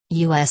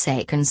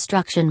USA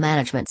Construction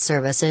Management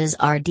Services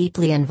are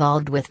deeply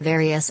involved with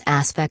various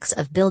aspects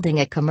of building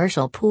a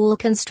commercial pool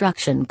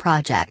construction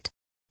project.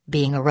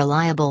 Being a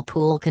reliable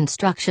pool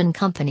construction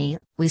company,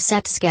 we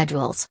set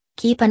schedules,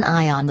 keep an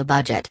eye on the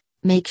budget,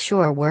 make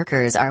sure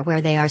workers are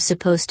where they are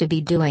supposed to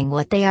be doing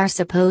what they are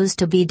supposed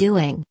to be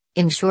doing,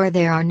 ensure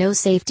there are no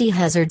safety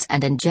hazards,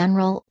 and in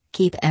general,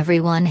 keep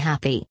everyone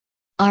happy.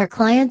 Our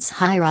clients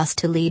hire us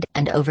to lead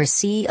and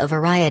oversee a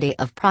variety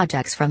of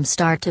projects from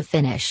start to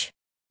finish.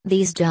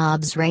 These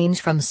jobs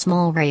range from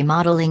small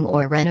remodeling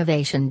or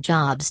renovation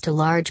jobs to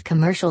large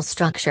commercial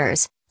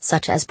structures,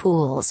 such as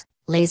pools,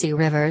 lazy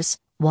rivers,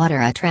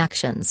 water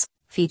attractions,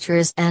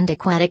 features, and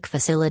aquatic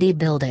facility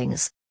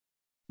buildings.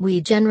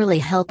 We generally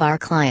help our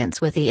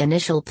clients with the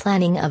initial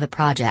planning of a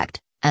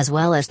project, as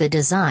well as the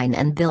design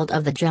and build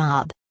of the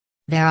job.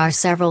 There are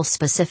several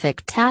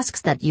specific tasks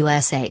that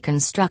USA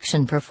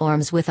Construction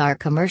performs with our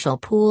commercial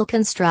pool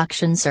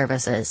construction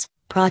services: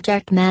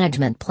 project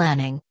management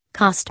planning,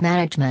 cost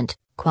management,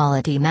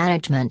 quality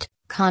management,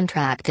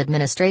 contract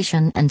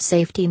administration, and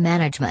safety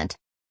management.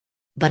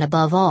 But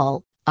above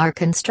all, our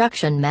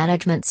construction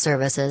management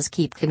services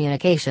keep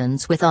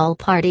communications with all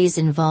parties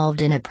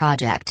involved in a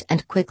project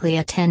and quickly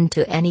attend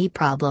to any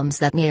problems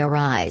that may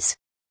arise.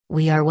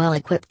 We are well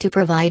equipped to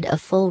provide a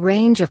full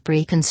range of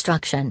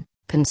pre-construction,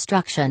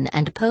 construction,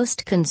 and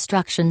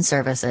post-construction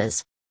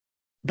services.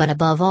 But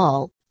above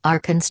all, our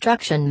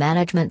construction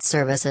management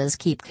services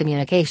keep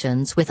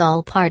communications with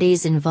all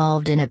parties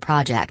involved in a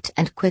project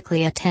and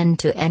quickly attend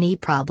to any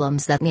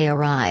problems that may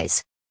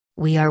arise.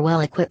 We are well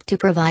equipped to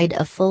provide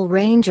a full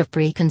range of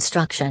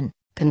pre-construction,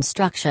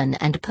 construction,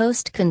 and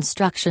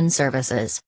post-construction services.